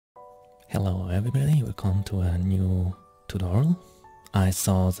Hello everybody, welcome to a new tutorial. I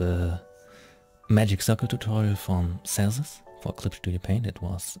saw the magic circle tutorial from CSP for Clip Studio Paint. It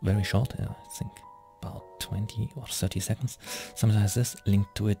was very short, I think about 20 or 30 seconds, something like this. Link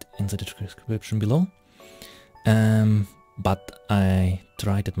to it in the description below. But I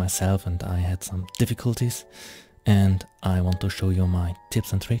tried it myself and I had some difficulties, and I want to show you my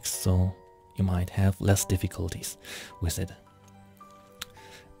tips and tricks so you might have less difficulties with it.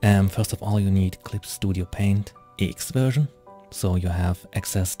 First of all, you need Clip Studio Paint EX version, so you have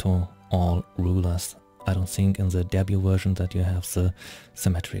access to all rulers. I don't think in the debut version that you have the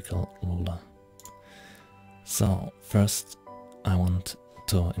symmetrical ruler. So first I want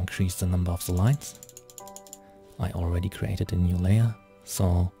to increase the number of the lines. I already created a new layer,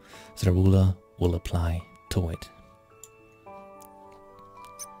 so the ruler will apply to it.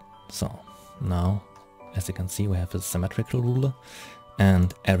 So now, as you can see, we have a symmetrical ruler.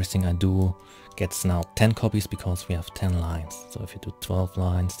 And everything I do gets now 10 copies because we have 10 lines. So if you do 12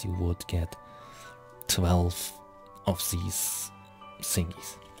 lines, you would get 12 of these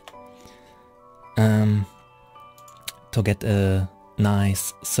thingies. To get a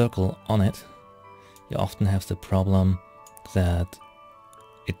nice circle on it, you often have the problem that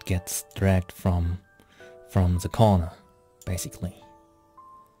it gets dragged from the corner, basically.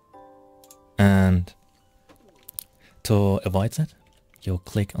 And to avoid that, you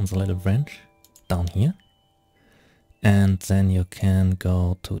click on the little wrench down here, and then you can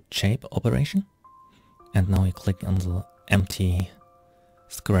go to shape operation, and now you click on the empty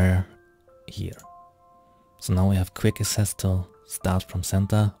square here. So now we have quick access to start from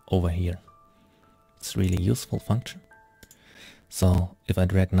center over here. It's really useful function. So if I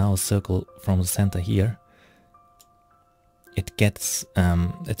drag now a circle from the center here, it creates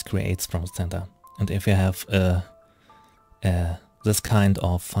from the center. And if you have this kind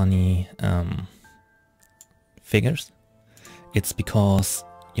of funny figures, it's because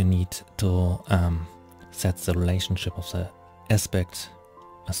you need to set the relationship of the aspect.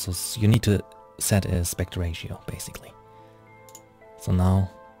 So you need to set a aspect ratio, basically. So now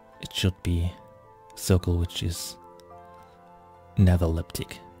it should be a circle which is never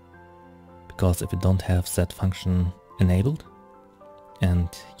elliptic, because if you don't have that function enabled and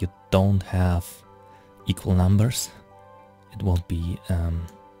you don't have equal numbers, it won't be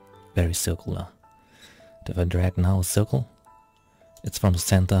very circular. If I drag now a circle, it's from the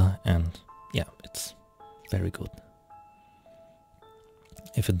center, and yeah, it's very good.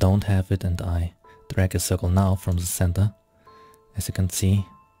 If you don't have it and I drag a circle now from the center, as you can see,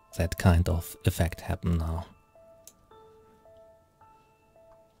 that kind of effect happen now.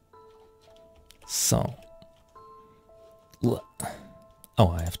 So, oh,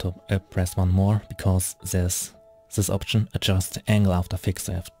 I have to press one more because there's this option, adjust the angle after fix.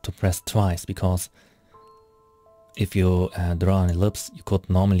 I have to press twice, because if you draw an ellipse, you could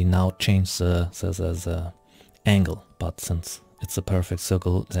normally now change the angle, but since it's a perfect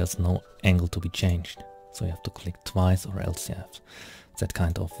circle, there's no angle to be changed. So you have to click twice, or else you have that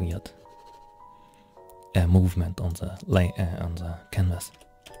kind of weird movement on the canvas.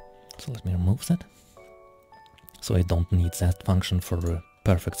 So let me remove that. So you don't need that function for a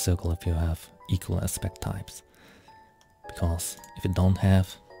perfect circle if you have equal aspect types. Because if you don't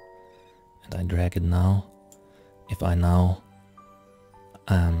have, and I drag it now, if I now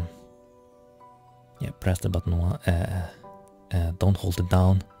press the button, don't hold it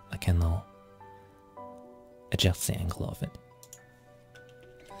down, I can now adjust the angle of it.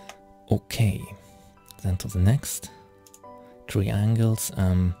 Okay, then to the next. Triangles,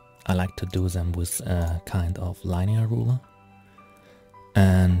 I like to do them with a kind of linear ruler,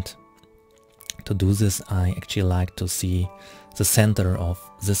 and to do this I actually like to see the center of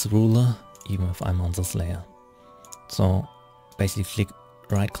this ruler even if I'm on this layer. So basically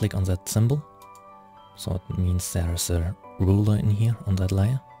right click on that symbol, so it means there is a ruler in here on that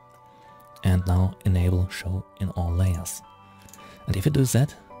layer, and now enable show in all layers. And if you do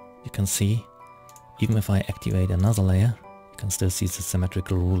that, you can see, even if I activate another layer, you can still see the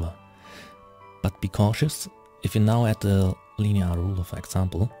symmetrical ruler. But be cautious, if you now add a linear ruler, for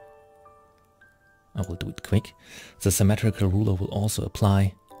example, I will do it quick, the symmetrical ruler will also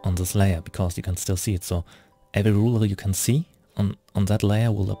apply on this layer, because you can still see it. So every ruler you can see on that layer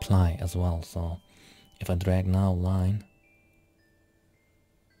will apply as well. So if I drag now a line,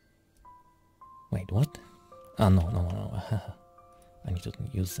 wait, what? Ah, no. I need to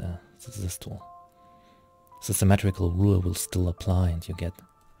use this tool. The symmetrical ruler will still apply and you get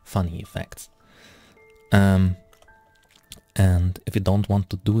funny effects. And if you don't want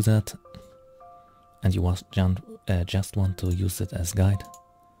to do that, and you just want to use it as guide,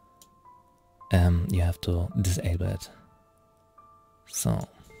 you have to disable it. So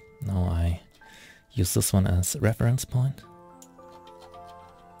now I use this one as reference point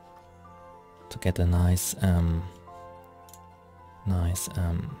to get a nice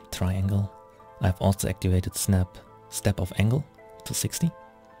triangle. I've also activated step of angle to 60.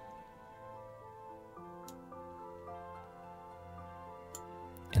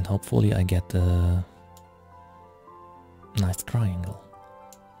 And hopefully I get a nice triangle.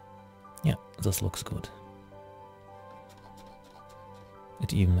 Yeah, this looks good.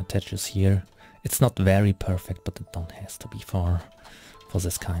 It even attaches here. It's not very perfect, but it don't has to be for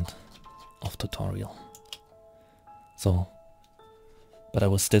this kind of tutorial. So, but I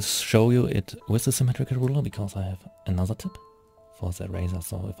will still show you it with the symmetrical ruler because I have another tip for the eraser.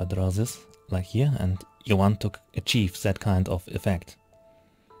 So if I draw this like here and you want to achieve that kind of effect,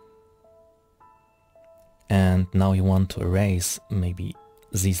 and now you want to erase maybe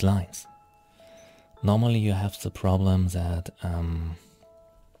these lines. Normally you have the problem that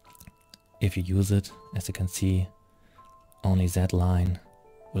if you use it, as you can see, only that line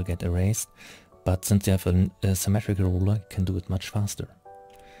will get erased. But since you have a symmetrical ruler, you can do it much faster.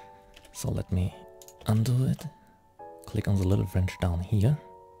 So let me undo it. Click on the little wrench down here.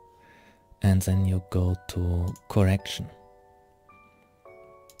 And then you go to correction.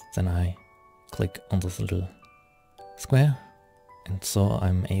 Then I click on this little square. And so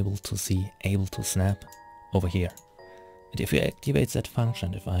I'm able to see, able to snap over here. And if you activate that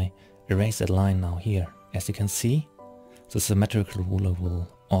function, if I erase that line now here, as you can see, the symmetrical ruler will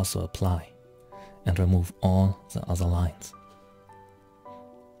also apply and remove all the other lines.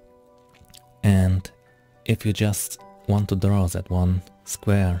 And if you just want to draw that one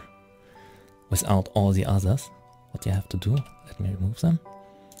square without all the others, what you have to do, let me remove them.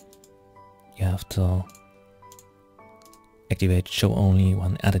 You have to activate show only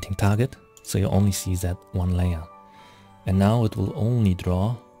one editing target, so you only see that one layer. And now it will only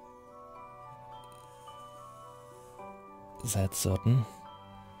draw that certain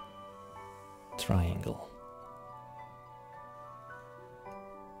triangle.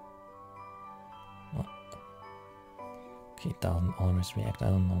 Oh. Okay, it doesn't always react, I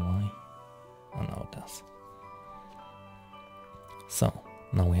don't know why. Oh no, it does. So,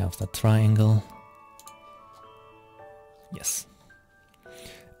 now we have the triangle. Yes.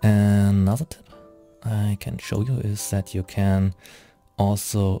 Another tip I can show you is that you can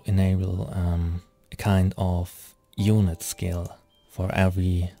also enable a kind of unit scale for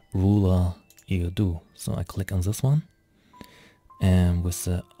every ruler you do. So I click on this one, and with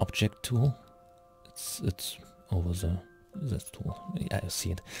the object tool, it's over this tool. Yeah, you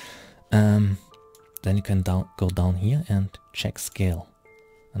see it. Then you can go down here and check scale.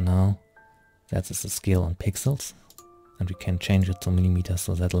 And now that is the scale on pixels. And we can change it to millimeters,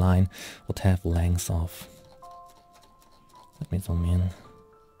 so that line would have length of, let me zoom in,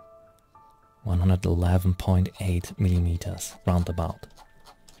 111.8 millimeters roundabout.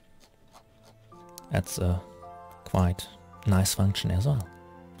 That's a quite nice function as well.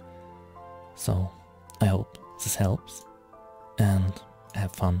 So I hope this helps and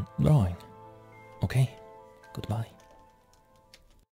have fun drawing. Okay, goodbye.